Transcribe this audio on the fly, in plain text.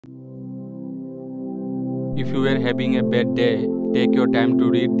If you are having a bad day, take your time to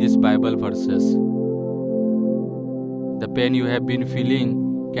read these Bible verses. The pain you have been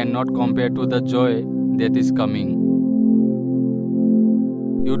feeling cannot compare to the joy that is coming.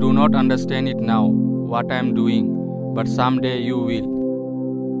 You do not understand it now, what I am doing, but someday you will.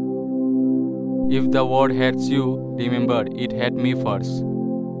 If the world hates you, remember it had me first.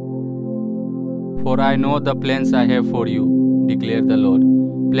 For I know the plans I have for you, declared the Lord.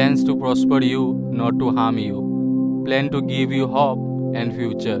 Plans to prosper you, not to harm you. Plan to give you hope and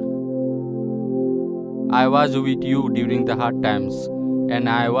future. I was with you during the hard times, and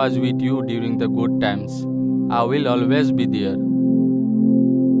I was with you during the good times. I will always be there.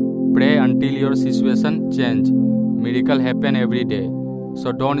 Pray until your situation change. Miracle happen every day.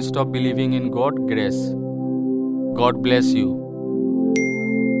 So don't stop believing in God's grace. God bless you.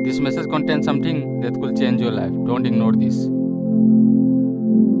 This message contains something that could change your life. Don't ignore this.